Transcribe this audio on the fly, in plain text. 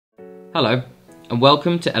Hello and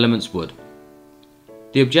welcome to Elements Wood.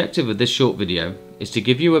 The objective of this short video is to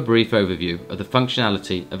give you a brief overview of the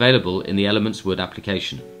functionality available in the Elements Wood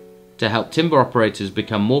application to help timber operators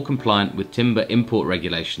become more compliant with timber import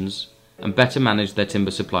regulations and better manage their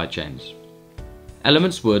timber supply chains.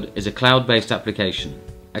 Elements Wood is a cloud-based application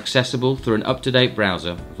accessible through an up-to-date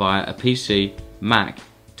browser via a PC, Mac,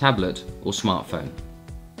 tablet or smartphone.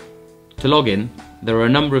 To log in, there are a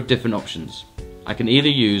number of different options. I can either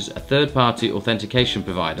use a third-party authentication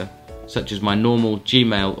provider, such as my normal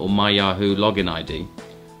Gmail or my Yahoo login ID,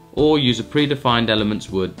 or use a predefined Elements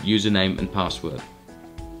Wood username and password.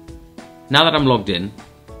 Now that I'm logged in,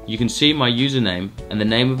 you can see my username and the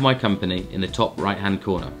name of my company in the top right-hand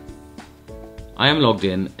corner. I am logged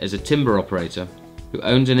in as a timber operator who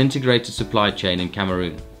owns an integrated supply chain in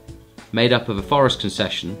Cameroon, made up of a forest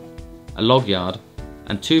concession, a log yard,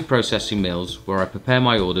 and 2 processing mills where I prepare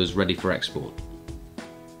my orders ready for export.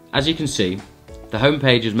 As you can see, the home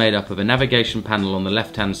page is made up of a navigation panel on the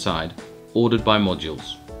left-hand side, ordered by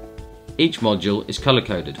modules. Each module is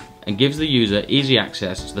color-coded and gives the user easy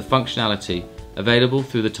access to the functionality available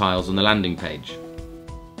through the tiles on the landing page.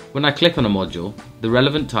 When I click on a module, the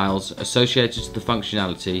relevant tiles associated to the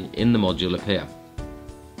functionality in the module appear.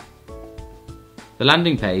 The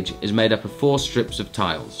landing page is made up of 4 strips of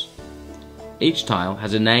tiles. Each tile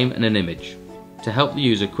has a name and an image to help the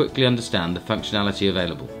user quickly understand the functionality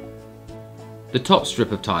available. The top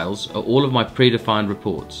strip of tiles are all of my predefined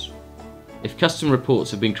reports. If custom reports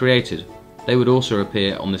have been created, they would also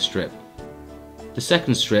appear on this strip. The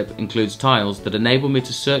second strip includes tiles that enable me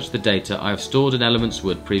to search the data I have stored in Elements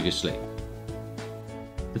Wood previously.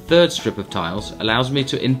 The third strip of tiles allows me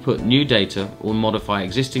to input new data or modify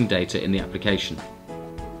existing data in the application.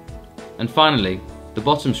 And finally, the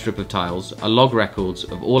bottom strip of tiles are log records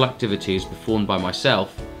of all activities performed by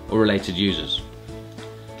myself or related users.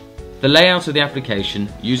 The layout of the application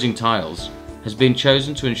using tiles has been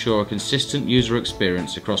chosen to ensure a consistent user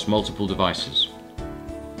experience across multiple devices.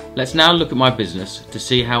 Let's now look at my business to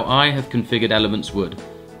see how I have configured Elements Wood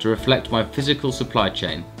to reflect my physical supply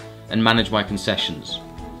chain and manage my concessions,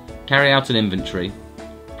 carry out an inventory,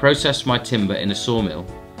 process my timber in a sawmill,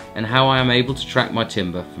 and how I am able to track my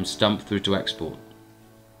timber from stump through to export.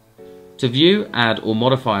 To view, add or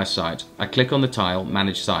modify a site, I click on the tile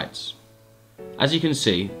Manage Sites. As you can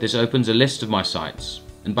see, this opens a list of my sites,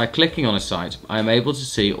 and by clicking on a site, I am able to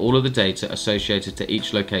see all of the data associated to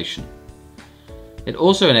each location. It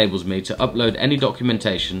also enables me to upload any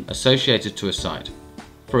documentation associated to a site.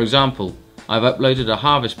 For example, I've uploaded a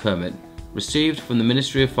harvest permit received from the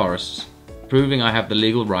Ministry of Forests, proving I have the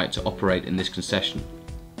legal right to operate in this concession.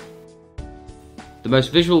 The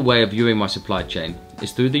most visual way of viewing my supply chain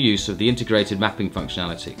is through the use of the integrated mapping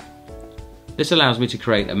functionality. This allows me to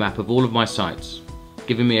create a map of all of my sites,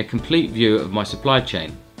 giving me a complete view of my supply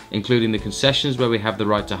chain, including the concessions where we have the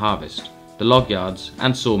right to harvest, the log yards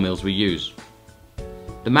and sawmills we use.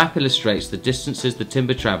 The map illustrates the distances the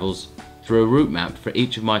timber travels through a route map for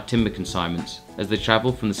each of my timber consignments as they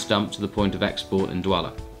travel from the stump to the point of export in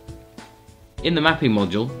Douala. In the mapping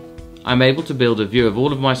module, I am able to build a view of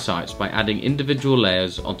all of my sites by adding individual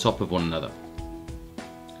layers on top of one another.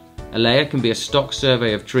 A layer can be a stock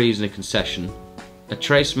survey of trees in a concession, a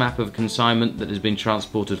trace map of a consignment that has been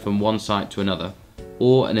transported from one site to another,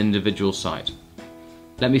 or an individual site.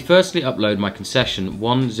 Let me firstly upload my concession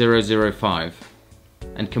 1005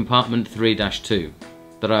 and compartment 3-2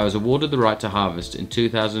 that I was awarded the right to harvest in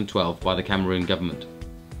 2012 by the Cameroon government.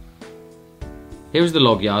 Here is the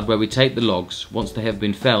log yard where we take the logs once they have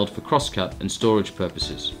been felled for crosscut and storage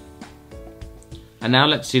purposes. And now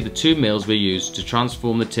let's see the 2 mills we use to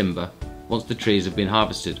transform the timber once the trees have been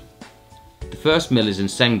harvested. The first mill is in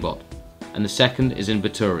Sengbot and the second is in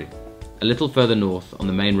Baturi, a little further north on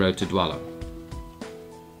the main road to Douala.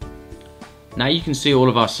 Now you can see all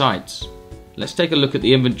of our sites. Let's take a look at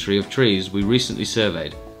the inventory of trees we recently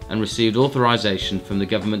surveyed and received authorization from the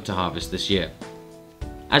government to harvest this year.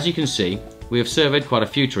 As you can see, we have surveyed quite a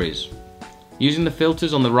few trees. Using the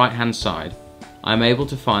filters on the right hand side, I am able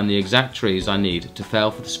to find the exact trees I need to fell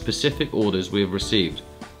for the specific orders we have received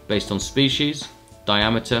based on species,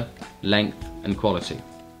 diameter, length and quality.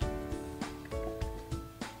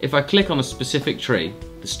 If I click on a specific tree,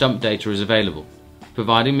 the stump data is available,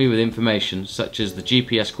 providing me with information such as the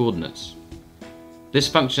GPS coordinates. This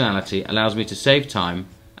functionality allows me to save time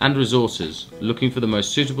and resources looking for the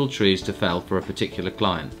most suitable trees to fell for a particular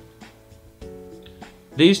client.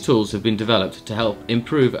 These tools have been developed to help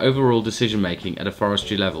improve overall decision making at a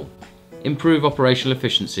forestry level, improve operational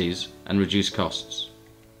efficiencies and reduce costs.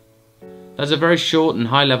 That's a very short and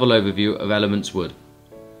high level overview of Elements Wood.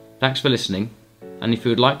 Thanks for listening, and if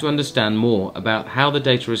you would like to understand more about how the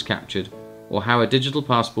data is captured or how a digital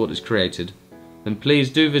passport is created, then please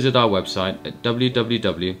do visit our website at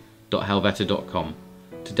www.helveta.com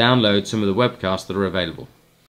to download some of the webcasts that are available.